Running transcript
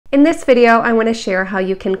In this video, I want to share how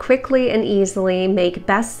you can quickly and easily make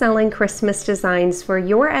best-selling Christmas designs for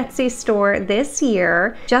your Etsy store this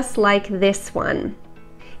year, just like this one.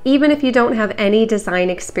 Even if you don't have any design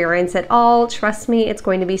experience at all, trust me, it's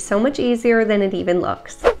going to be so much easier than it even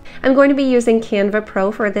looks. I'm going to be using Canva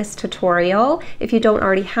Pro for this tutorial. If you don't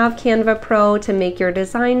already have Canva Pro to make your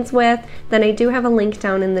designs with, then I do have a link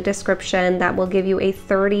down in the description that will give you a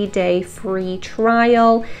 30-day free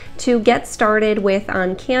trial to get started with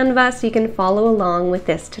on Canva so you can follow along with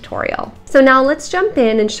this tutorial. So now let's jump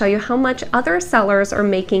in and show you how much other sellers are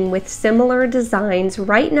making with similar designs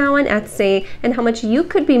right now on Etsy and how much you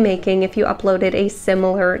could be making if you uploaded a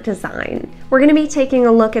similar design. We're going to be taking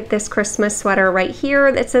a look at this Christmas sweater right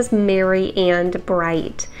here that says Merry and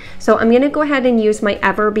Bright. So I'm going to go ahead and use my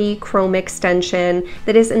Everbee Chrome extension.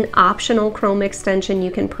 That is an optional Chrome extension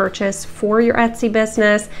you can purchase for your Etsy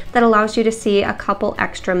business that allows you to see a couple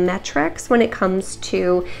extra metrics when it comes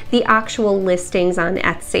to the actual listings on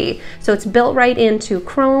Etsy. So it's built right into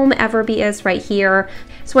Chrome. Everbee is right here.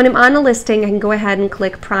 So when I'm on a listing, I can go ahead and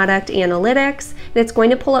click Product Analytics, and it's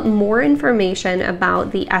going to pull up more information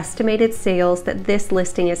about the estimated sales that this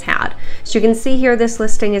listing has had. So you can see here this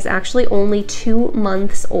listing is actually only 2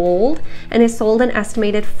 months old and has sold an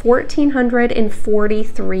estimated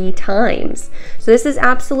 1,443 times. So this is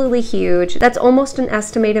absolutely huge. That's almost an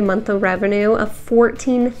estimated monthly revenue of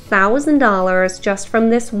 $14,000 just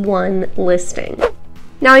from this one listing.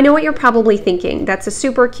 Now I know what you're probably thinking, that's a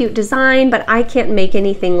super cute design, but I can't make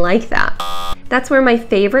anything like that. That's where my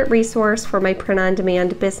favorite resource for my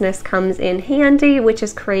print-on-demand business comes in handy, which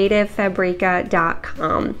is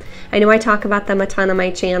CreativeFabrica.com. I know I talk about them a ton on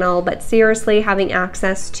my channel, but seriously, having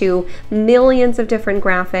access to millions of different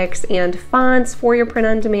graphics and fonts for your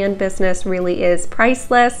print-on-demand business really is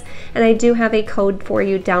priceless, and I do have a code for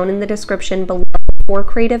you down in the description below for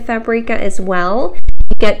Creative Fabrica as well.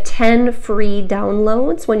 Get 10 free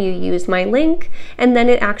downloads when you use my link, and then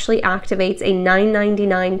it actually activates a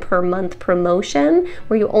 $9.99 per month promotion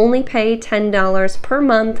where you only pay $10 per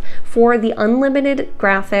month for the unlimited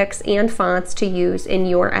graphics and fonts to use in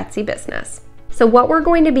your Etsy business. So what we're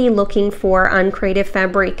going to be looking for on Creative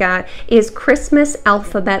Fabrica is Christmas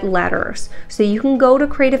alphabet letters. So you can go to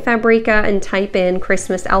Creative Fabrica and type in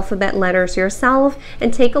Christmas alphabet letters yourself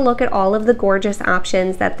and take a look at all of the gorgeous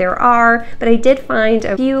options that there are, but I did find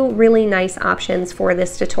a few really nice options for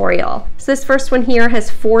this tutorial. So this first one here has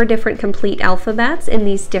 4 different complete alphabets in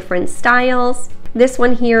these different styles. This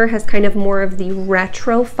one here has kind of more of the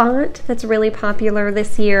retro font that's really popular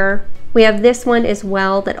this year. We have this one as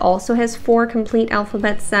well that also has 4 complete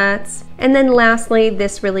alphabet sets. And then lastly,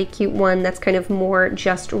 this really cute one that's kind of more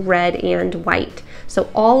just red and white. So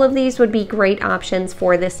all of these would be great options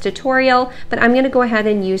for this tutorial, but I'm going to go ahead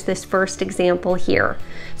and use this first example here.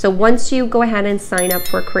 So once you go ahead and sign up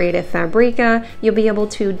for Creative Fabrica, you'll be able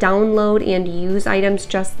to download and use items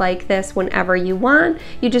just like this whenever you want.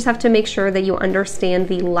 You just have to make sure that you understand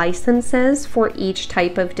the licenses for each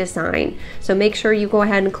type of design. So make sure you go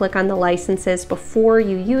ahead and click on the licenses before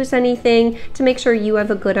you use anything to make sure you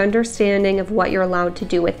have a good understanding of what you're allowed to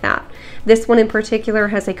do with that. This one in particular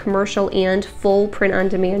has a commercial and full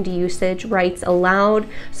print-on-demand usage rights allowed,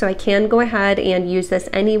 so I can go ahead and use this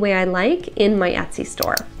any way I like in my Etsy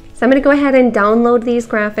store. So I'm going to go ahead and download these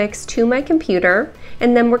graphics to my computer,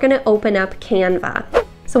 and then we're going to open up Canva.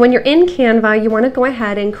 So when you're in Canva, you want to go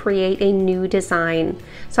ahead and create a new design.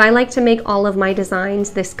 So I like to make all of my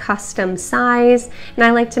designs this custom size, and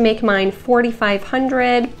I like to make mine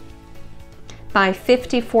 4,500 by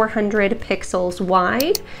 5,400 pixels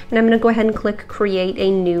wide, and I'm going to go ahead and click Create a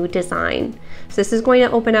New Design. So this is going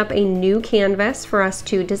to open up a new canvas for us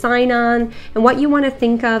to design on, and what you want to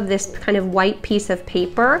think of this kind of white piece of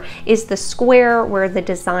paper is the square where the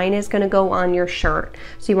design is going to go on your shirt.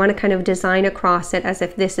 So you want to kind of design across it as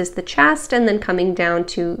if this is the chest and then coming down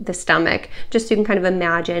to the stomach, just so you can kind of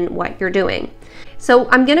imagine what you're doing. So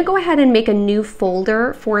I'm going to go ahead and make a new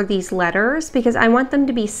folder for these letters because I want them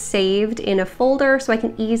to be saved in a folder so I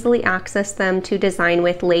can easily access them to design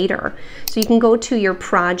with later. So you can go to your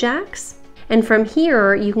projects, and from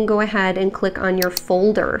here you can go ahead and click on your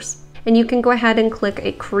folders, and you can go ahead and click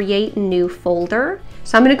a Create New Folder.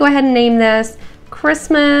 So I'm going to go ahead and name this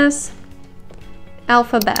Christmas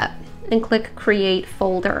Alphabet and click Create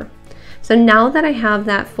Folder. So now that I have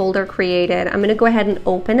that folder created, I'm going to go ahead and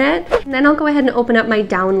open it, and then I'll go ahead and open up my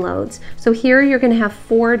downloads. So here you're going to have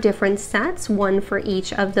 4 different sets, one for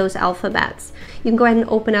each of those alphabets. You can go ahead and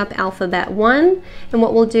open up alphabet 1, and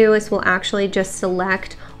what we'll do is we'll actually just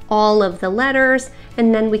select all of the letters,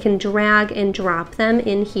 and then we can drag and drop them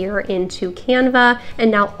in here into Canva,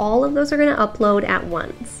 and now all of those are going to upload at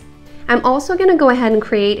once. I'm also going to go ahead and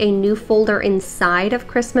create a new folder inside of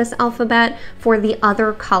Christmas Alphabet for the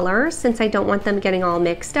other colors, since I don't want them getting all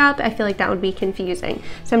mixed up. I feel like that would be confusing.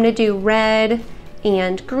 So I'm going to do red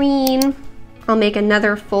and green. I'll make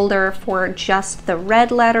another folder for just the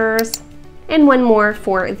red letters and one more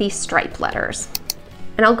for the stripe letters.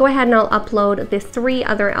 And I'll go ahead and I'll upload the 3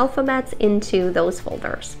 other alphabets into those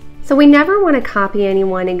folders. So we never want to copy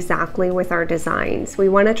anyone exactly with our designs. We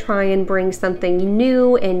want to try and bring something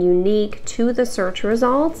new and unique to the search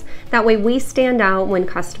results. That way we stand out when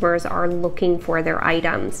customers are looking for their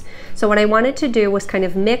items. So what I wanted to do was kind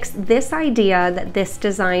of mix this idea that this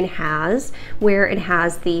design has, where it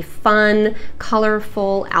has the fun,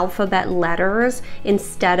 colorful alphabet letters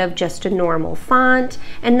instead of just a normal font.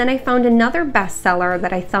 And then I found another bestseller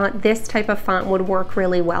that I thought this type of font would work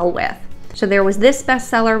really well with. So there was this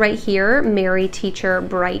bestseller right here, Merry Teacher,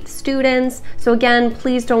 Bright Students. So again,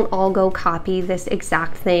 please don't all go copy this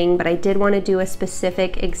exact thing, but I did want to do a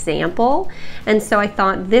specific example. And so I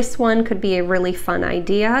thought this one could be a really fun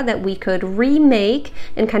idea that we could remake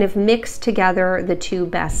and kind of mix together the 2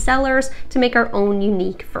 bestsellers to make our own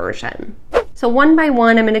unique version. So one by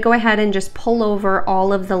one, I'm going to go ahead and just pull over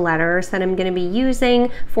all of the letters that I'm going to be using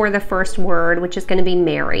for the first word, which is going to be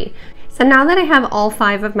Mary. So now that I have all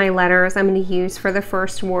 5 of my letters I'm going to use for the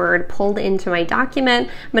first word pulled into my document,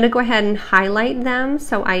 I'm going to go ahead and highlight them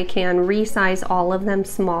so I can resize all of them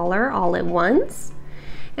smaller all at once.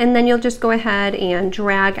 And then you'll just go ahead and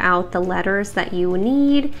drag out the letters that you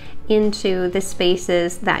need into the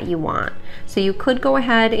spaces that you want. So you could go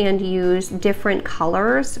ahead and use different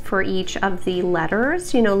colors for each of the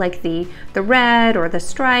letters, you know, like the red or the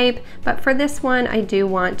stripe, but for this one I do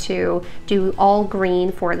want to do all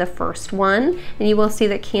green for the first one, and you will see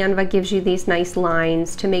that Canva gives you these nice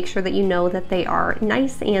lines to make sure that you know that they are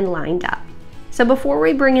nice and lined up. So before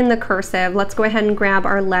we bring in the cursive, let's go ahead and grab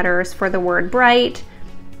our letters for the word bright.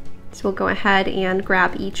 So we'll go ahead and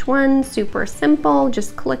grab each one, super simple,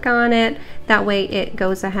 just click on it. That way it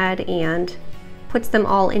goes ahead and puts them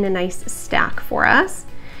all in a nice stack for us.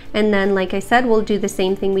 And then, like I said, we'll do the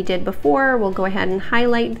same thing we did before. We'll go ahead and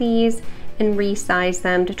highlight these and resize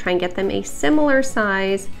them to try and get them a similar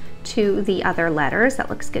size to the other letters. That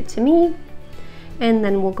looks good to me. And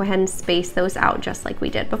then we'll go ahead and space those out just like we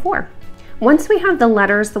did before. Once we have the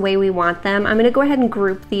letters the way we want them, I'm going to go ahead and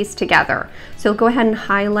group these together. So go ahead and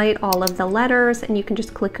highlight all of the letters, and you can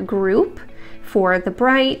just click group for the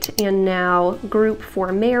bright, and now group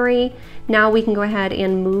for Mary. Now we can go ahead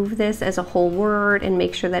and move this as a whole word and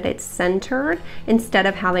make sure that it's centered instead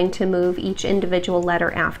of having to move each individual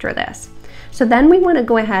letter after this. So then we want to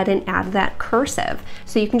go ahead and add that cursive.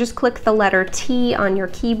 So you can just click the letter T on your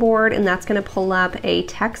keyboard, and that's going to pull up a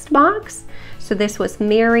text box. So this was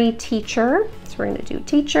Mary Teacher, so we're going to do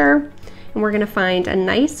teacher, and we're going to find a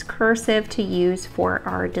nice cursive to use for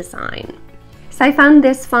our design. So I found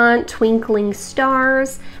this font, Twinkling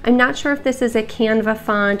Stars. I'm not sure if this is a Canva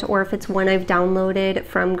font or if it's one I've downloaded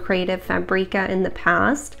from Creative Fabrica in the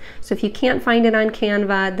past. So if you can't find it on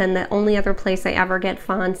Canva, then the only other place I ever get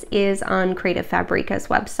fonts is on Creative Fabrica's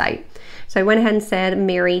website. So I went ahead and said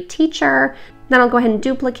Mary Teacher. Then I'll go ahead and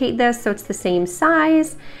duplicate this so it's the same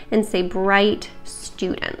size and say Bright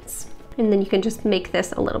Students. And then you can just make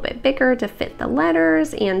this a little bit bigger to fit the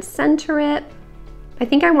letters and center it. I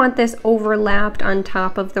think I want this overlapped on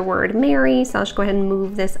top of the word Mary, so I'll just go ahead and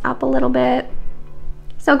move this up a little bit.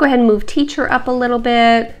 So I'll go ahead and move teacher up a little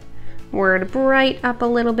bit, word bright up a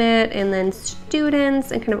little bit, and then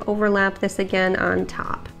students, and kind of overlap this again on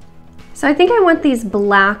top. So I think I want these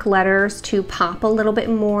black letters to pop a little bit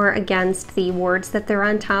more against the words that they're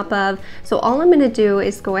on top of. So all I'm going to do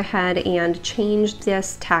is go ahead and change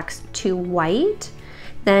this text to white.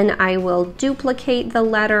 Then I will duplicate the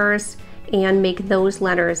letters and make those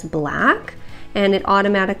letters black. And it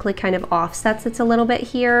automatically kind of offsets it a little bit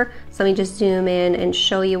here. So let me just zoom in and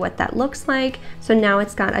show you what that looks like. So now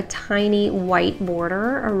it's got a tiny white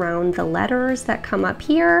border around the letters that come up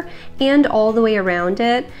here and all the way around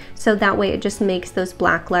it. So that way it just makes those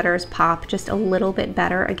black letters pop just a little bit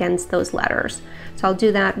better against those letters. So I'll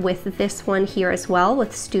do that with this one here as well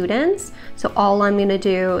with students. So all I'm gonna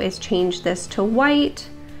do is change this to white,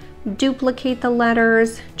 duplicate the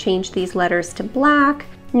letters, change these letters to black.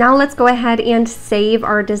 Now let's go ahead and save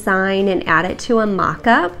our design and add it to a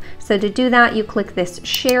mock-up. So to do that, you click this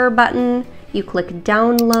share button, you click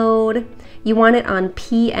download, you want it on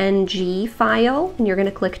PNG file, and you're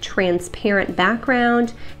gonna click transparent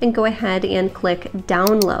background and go ahead and click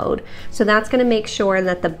download. So that's gonna make sure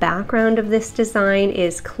that the background of this design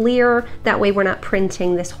is clear. That way we're not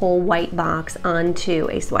printing this whole white box onto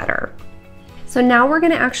a sweater. So now we're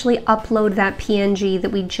going to actually upload that PNG that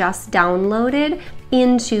we just downloaded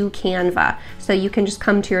into Canva. So you can just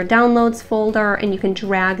come to your downloads folder and you can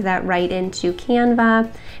drag that right into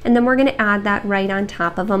Canva. And then we're going to add that right on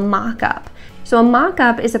top of a mock-up. So a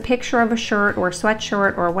mock-up is a picture of a shirt or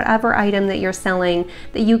sweatshirt or whatever item that you're selling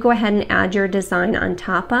that you go ahead and add your design on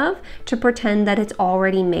top of to pretend that it's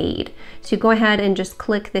already made. So you go ahead and just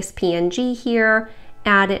click this PNG here,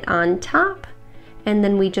 add it on top, and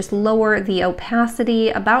then we just lower the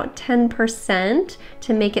opacity about 10%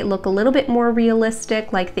 to make it look a little bit more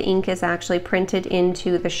realistic, like the ink is actually printed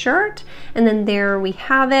into the shirt. And then there we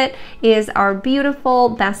have it, is our beautiful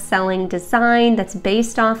best-selling design that's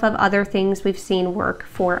based off of other things we've seen work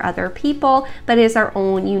for other people, but is our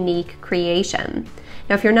own unique creation.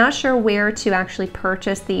 Now, if you're not sure where to actually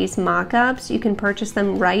purchase these mock-ups, you can purchase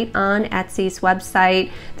them right on Etsy's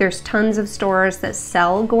website. There's tons of stores that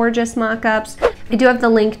sell gorgeous mock-ups. I do have the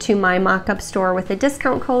link to my mock-up store with a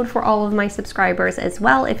discount code for all of my subscribers as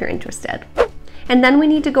well if you're interested. And then we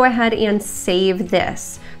need to go ahead and save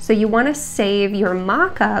this. So you want to save your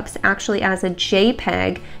mock-ups actually as a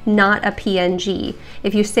JPEG, not a PNG.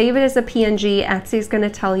 If you save it as a PNG, Etsy is going to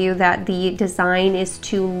tell you that the design is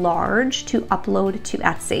too large to upload to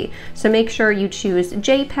Etsy. So make sure you choose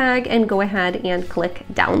JPEG and go ahead and click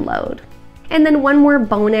download. And then one more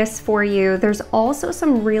bonus for you, there's also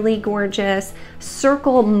some really gorgeous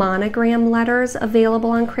circle monogram letters available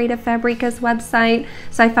on Creative Fabrica's website.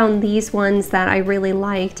 So I found these ones that I really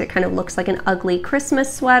liked. It kind of looks like an ugly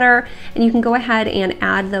Christmas sweater, and you can go ahead and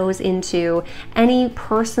add those into any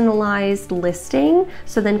personalized listing.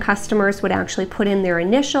 So then customers would actually put in their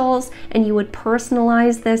initials and you would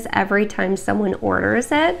personalize this every time someone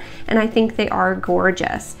orders it. And I think they are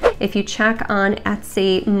gorgeous. If you check on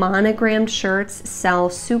Etsy, monogrammed shirts sell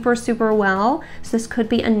super well, so this could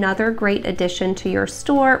be another great addition to your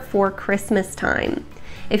store for Christmas time.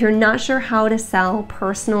 If you're not sure how to sell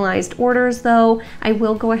personalized orders though, I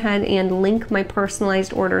will go ahead and link my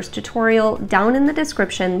personalized orders tutorial down in the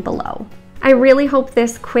description below. I really hope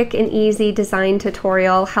this quick and easy design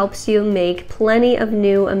tutorial helps you make plenty of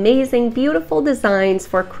new, amazing, beautiful designs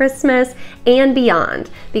for Christmas and beyond,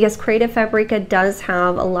 because Creative Fabrica does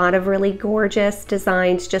have a lot of really gorgeous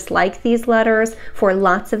designs just like these letters for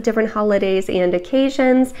lots of different holidays and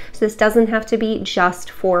occasions, so this doesn't have to be just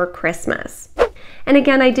for Christmas. And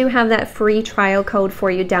again, I do have that free trial code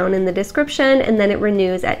for you down in the description, and then it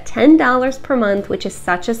renews at $10 per month, which is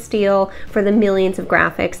such a steal for the millions of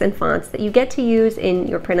graphics and fonts that you get to use in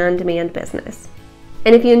your print-on-demand business.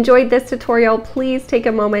 And if you enjoyed this tutorial, please take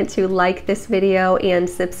a moment to like this video and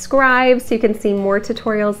subscribe so you can see more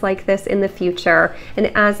tutorials like this in the future.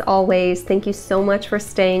 And as always, thank you so much for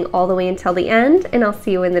staying all the way until the end, and I'll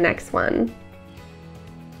see you in the next one.